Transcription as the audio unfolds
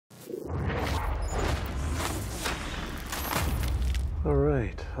All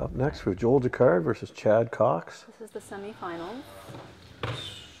right, up next we have Joel Jacquard versus Chad Cox. This is the semifinals.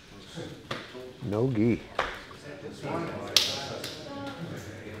 No gi.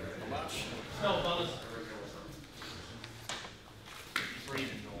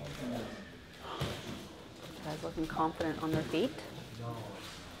 Guys looking confident on their feet.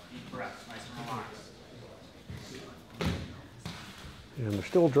 Deep breaths, nice and relaxed. And they're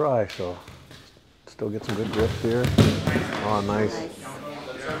still dry, so still get some good grips here. Oh, nice.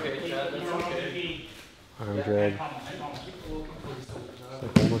 Arm drag.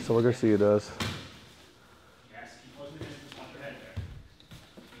 Like Omar Silla Garcia does.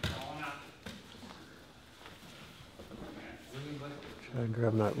 Try and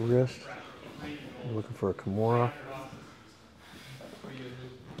grab that wrist. I'm looking for a Kimura.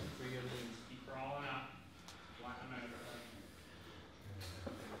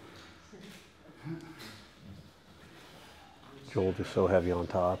 Joel just so heavy on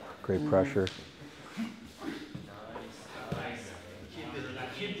top. Great pressure.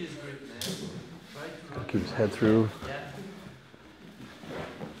 Gotta keep his head through.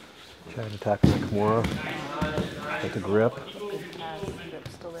 Chad attacking the Kimura. Get the grip. Good pass.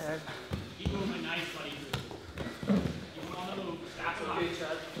 Grip's still there.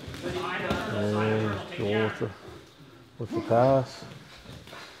 And Joel with the pass.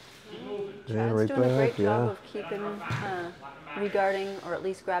 And Chad's right doing a great back, job yeah. of keeping, regarding, or at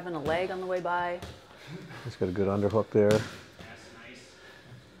least grabbing a leg on the way by. He's got a good underhook there.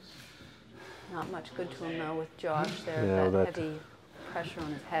 Not much good to him though with Josh there, Yeah, that that- heavy pressure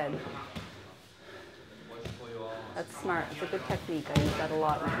on his head. That's smart. It's a good technique. I use that a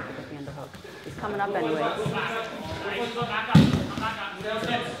lot when I pick up the underhook. He's coming up anyways.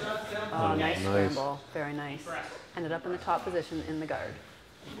 Oh, nice scramble. Very nice. Ended up in the top position in the guard.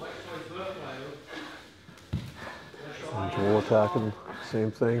 And Joel attacking,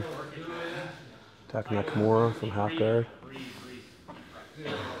 same thing. Attacking that Kimura from half guard.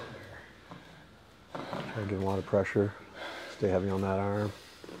 Try to give him a lot of pressure. Stay heavy on that arm.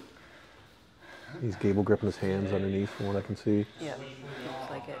 He's gable gripping his hands underneath from what I can see. Yeah, looks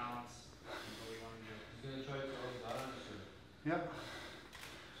like it. Yep.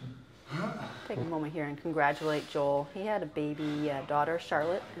 Take a moment here and congratulate Joel. He had a baby daughter,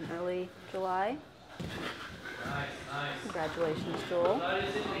 Charlotte, in early July. Congratulations, Joel.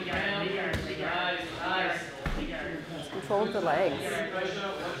 He's controlled the legs.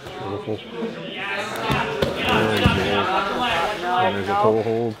 Beautiful. No, And there's a toe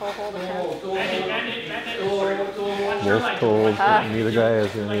hold. Toe hold attempt. Both told. Neither guy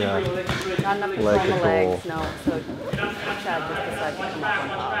has any Not enough control leg on the control. legs, no. So Chad just decided to come up on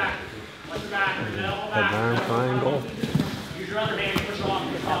top. Head arm triangle.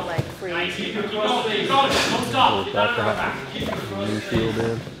 Get that leg free. Goes back to half. Knee shield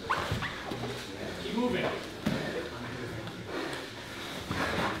in. Keep moving.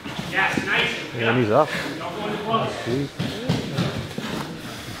 Yes, nice. And he's up. Don't go into close. See?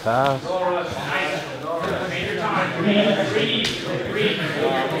 Pass. Take your time. Breathe.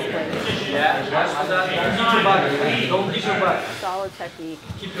 Don't keep your back. Solid technique.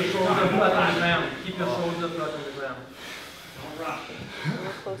 Keep your shoulder flat on the ground. Keep your shoulder flat on the ground. Don't rush.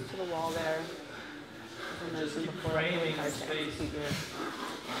 We're close to the wall there. As I mentioned before, it's really hard to execute your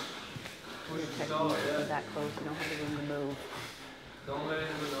technique when you're that close. You don't have the room to move. Don't let it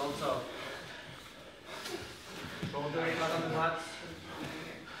move also. Shoulder flat on the mat.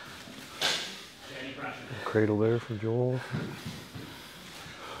 Any pressure. Cradle there from Joel.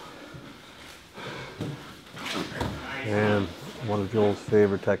 And one of Joel's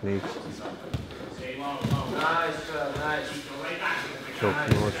favorite techniques. Stay low, low. Nice, nice. Go right back. Choke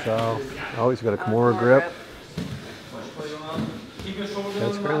north-south. Oh, he's got a Kimura grip. Watch for your arm. Keep your shoulder That on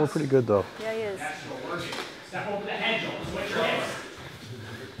the scramble mat. pretty good though. Yeah, he is. Step over the head, Joel. Switch your hips.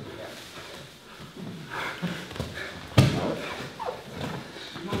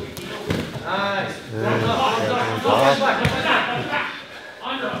 Nice. And Go top. back.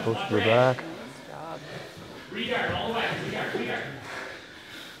 Under. Close to the back. Nice job. Regard all the way. Regard.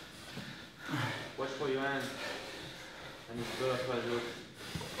 Watch for your hand. And it's good as well.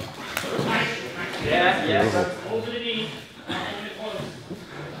 Yeah, Beautiful. Over the knee. Hold it close.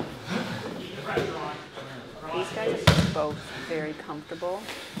 Keep the pressure on. These guys are both very comfortable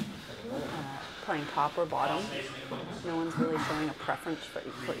playing top or bottom. No one's really showing a preference for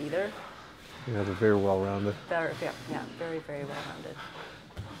either. Yeah, they're very well rounded. Very, yeah, very, very well rounded.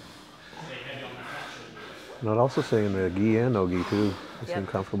 And I'd also say in the gi and no gi too. They seem Yep.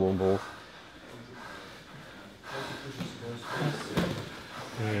 comfortable in both.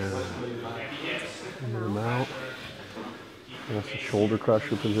 And them out. That's a shoulder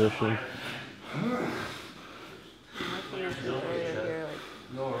crusher position. Like we mentioned earlier here, like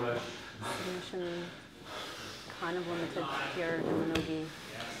No rush. submission kind of limited here in the no-gi.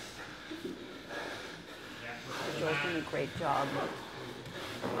 Joel's doing a great job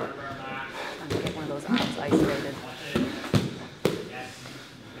trying to get one of those arms isolated.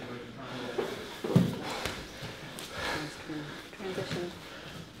 Transition.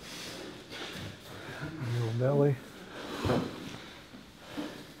 Little belly.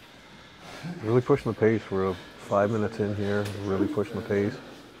 Really pushing the pace. We're 5 minutes in here. Really pushing the pace.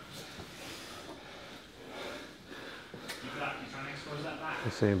 I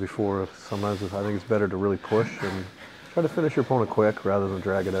was saying before, sometimes I think it's better to really push and try to finish your opponent quick rather than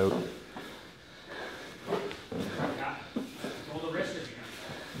drag it out. Roll the wrist if you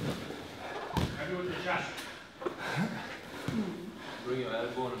can. Maybe with your chest. Bring your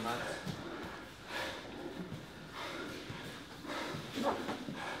elbow on the mat.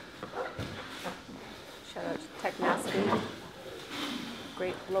 Shout out to Technacity,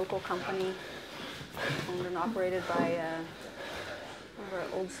 great local company, owned and operated by one of our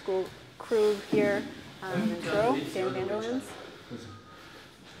old school crew here in Truro, Dan Vanderlands.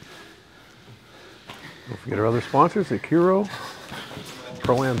 Don't forget our other sponsors, Akiro,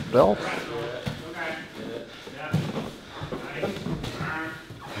 Pro-Am Belt,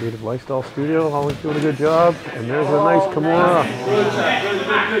 Creative Lifestyle Studio, always doing a good job. And there's a nice Kimura.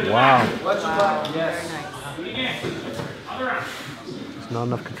 Wow. Wow, very nice. Just not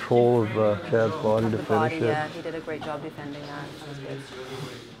enough control of Chad's body to The body, finish it. yeah, he did a great job defending that. That was good.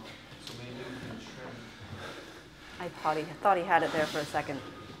 I thought he had it there for a second.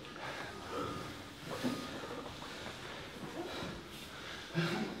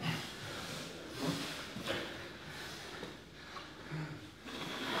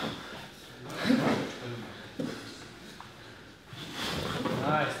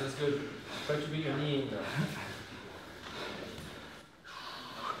 Nice, that's good. Try to beat your knee in there.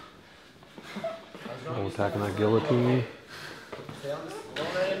 Oh, attacking that guillotine.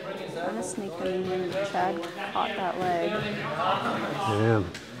 Kind of sneaking in. Chad caught that leg. Man,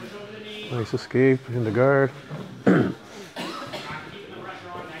 nice escape into guard.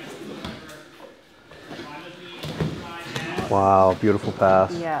 Wow, beautiful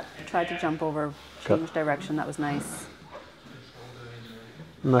pass. Yeah, tried to jump over, change direction. That was nice.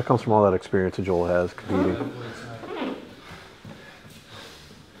 And that comes from all that experience that Joel has competing.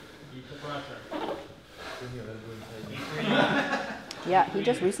 Yeah, he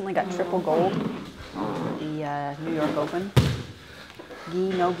just recently got triple gold at the New York Open. Gi,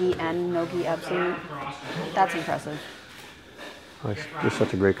 no-gi, and no-gi absolute. That's impressive. Nice, just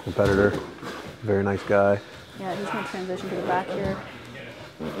such a great competitor. Very nice guy. Yeah, he's going to transition to the back here.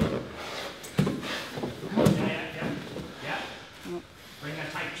 Oh,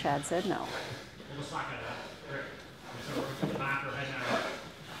 Chad said no.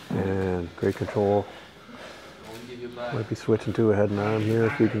 And great control. I'll give you back. Might be switching to a head and arm here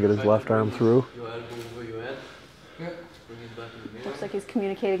if he can get his left arm through. Your elbow over your head. Bring it back in the middle. Looks like he's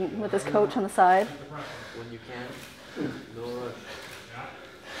communicating with his coach on the side. When you can. No rush.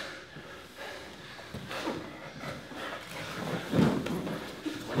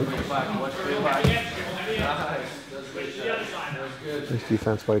 Bring back. Watch your back. Nice. That's good, Chad. That's good. Nice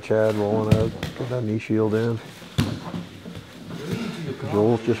defense by Chad, rolling out, get that knee shield in.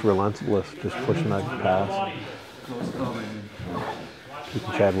 Joel's just relentless, just pushing that pass.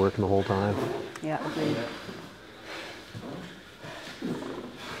 Keeping Chad working the whole time. Yeah, agreed.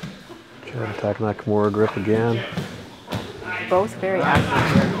 Chad attacking that Kimura grip again. Both very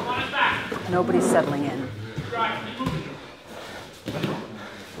active here. Nobody's settling in.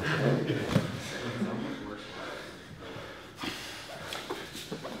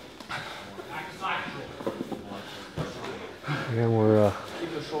 Again, we're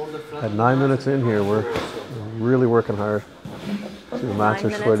at 9 minutes in here. We're really working hard. See the match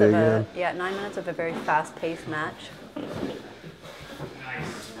are sweaty again. 9 minutes of a very fast-paced match. You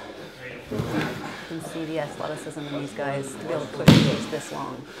can see the athleticism in these guys to be able to push those this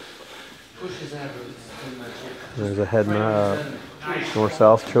long. Push his head. There's a head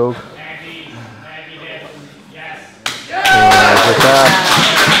north-south choke. Like that.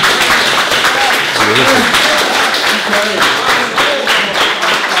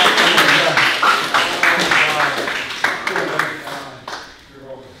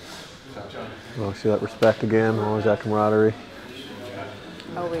 Oh, see that respect again, always that camaraderie.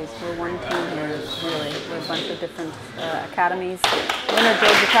 Always, we're one team here, really. We're a bunch of different academies. Winner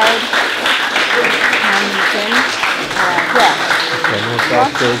Jacquard, Yeah,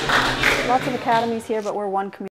 north-south choke. lots of academies here, but we're one community.